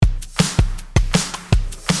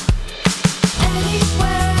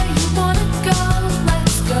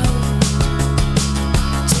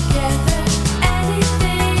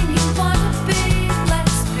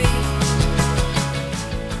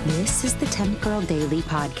Temp Girl Daily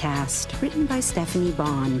podcast, written by Stephanie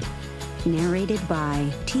Bond, narrated by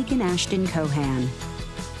Tegan Ashton Cohan,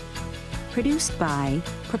 produced by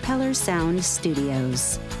Propeller Sound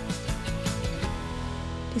Studios.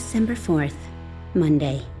 December 4th,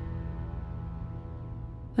 Monday.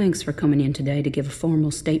 Thanks for coming in today to give a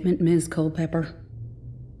formal statement, Ms. Culpepper.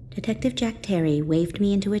 Detective Jack Terry waved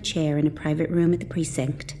me into a chair in a private room at the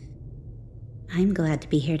precinct. I'm glad to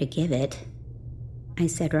be here to give it, I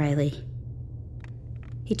said wryly.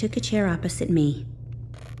 He took a chair opposite me.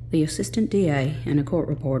 The assistant DA and a court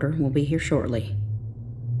reporter will be here shortly.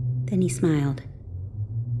 Then he smiled.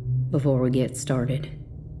 Before we get started,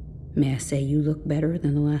 may I say you look better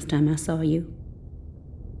than the last time I saw you?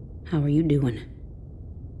 How are you doing?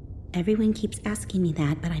 Everyone keeps asking me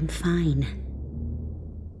that, but I'm fine.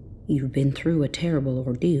 You've been through a terrible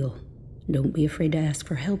ordeal. Don't be afraid to ask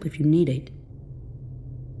for help if you need it.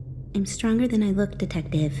 I'm stronger than I look,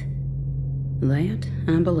 Detective. That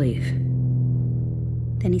I believe.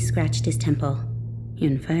 Then he scratched his temple.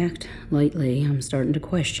 In fact, lately I'm starting to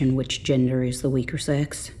question which gender is the weaker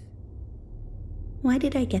sex. Why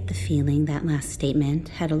did I get the feeling that last statement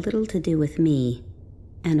had a little to do with me,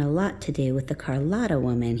 and a lot to do with the Carlotta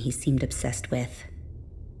woman he seemed obsessed with?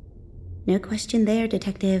 No question there,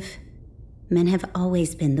 Detective. Men have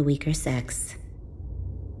always been the weaker sex.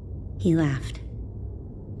 He laughed.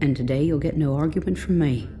 And today you'll get no argument from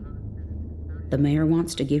me. The mayor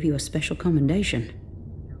wants to give you a special commendation.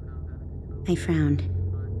 I frowned.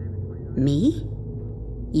 Me?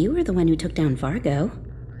 You were the one who took down Vargo.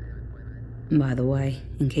 By the way,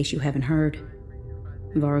 in case you haven't heard,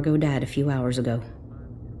 Vargo died a few hours ago.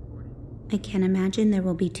 I can't imagine there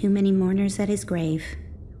will be too many mourners at his grave.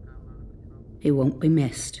 He won't be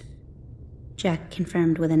missed. Jack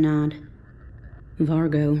confirmed with a nod.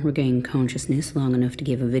 Vargo regained consciousness long enough to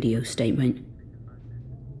give a video statement.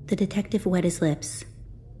 The detective wet his lips.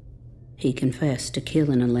 He confessed to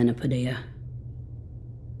killing Elena Padilla.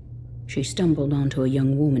 She stumbled onto a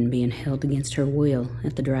young woman being held against her will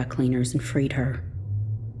at the dry cleaners and freed her.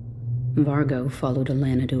 Vargo followed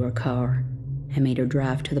Elena to her car and made her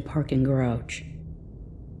drive to the parking garage.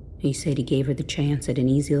 He said he gave her the chance at an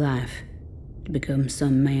easy life, to become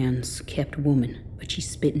some man's kept woman, but she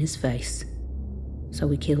spit in his face. So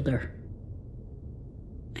he killed her.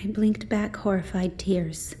 I blinked back horrified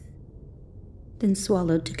tears, then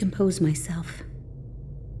swallowed to compose myself.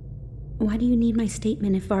 Why do you need my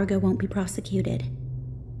statement if Vargo won't be prosecuted?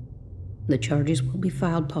 The charges will be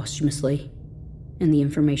filed posthumously, and the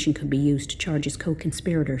information could be used to charge his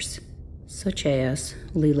co-conspirators, such as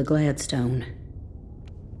Leila Gladstone.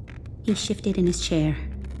 He shifted in his chair.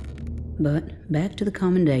 But back to the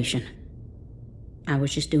commendation. I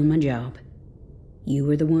was just doing my job. You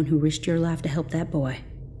were the one who risked your life to help that boy.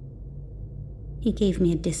 He gave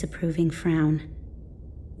me a disapproving frown.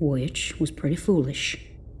 Which was pretty foolish,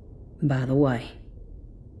 by the way.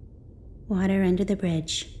 Water under the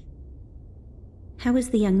bridge. How is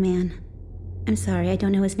the young man? I'm sorry, I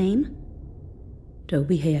don't know his name.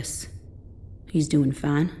 Toby Hess. He's doing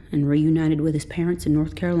fine and reunited with his parents in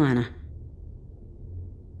North Carolina.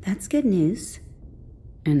 That's good news.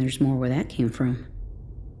 And there's more where that came from.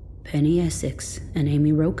 Penny Essex and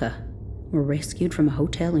Amy Roca were rescued from a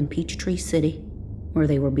hotel in Peachtree City, where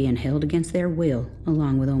they were being held against their will,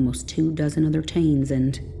 along with almost 24 other teens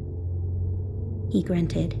and... He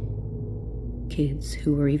grunted. Kids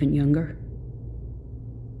who were even younger.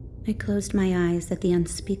 I closed my eyes at the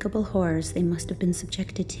unspeakable horrors they must have been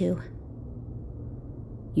subjected to.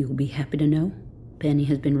 You'll be happy to know Penny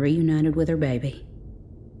has been reunited with her baby.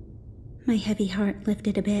 My heavy heart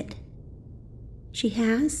lifted a bit. She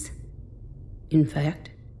has? In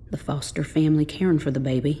fact, the foster family caring for the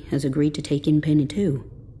baby has agreed to take in Penny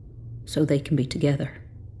too, so they can be together.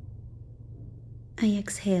 I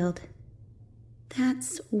exhaled.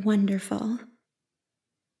 That's wonderful.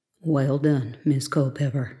 Well done, Miss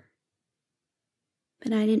Culpepper.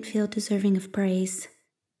 But I didn't feel deserving of praise.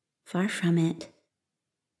 Far from it.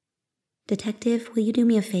 Detective, will you do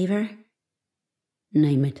me a favor?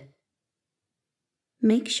 Name it.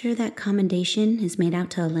 Make sure that commendation is made out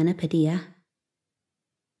to Elena Padilla.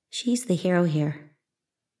 She's the hero here.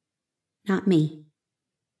 Not me.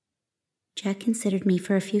 Jack considered me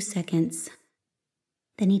for a few seconds.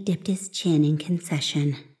 Then he dipped his chin in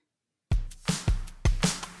concession.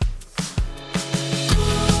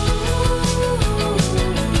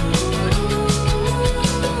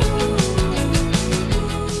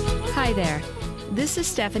 Hi there. This is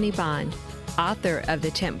Stephanie Bond, author of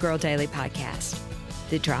the Temp Girl Daily podcast.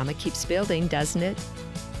 The drama keeps building, doesn't it?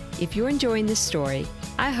 If you're enjoying this story,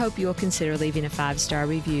 I hope you'll consider leaving a 5-star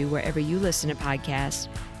review wherever you listen to podcasts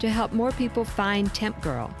to help more people find Temp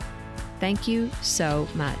Girl. Thank you so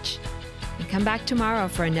much. And come back tomorrow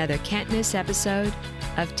for another can't miss episode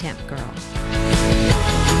of Temp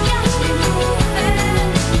Girl.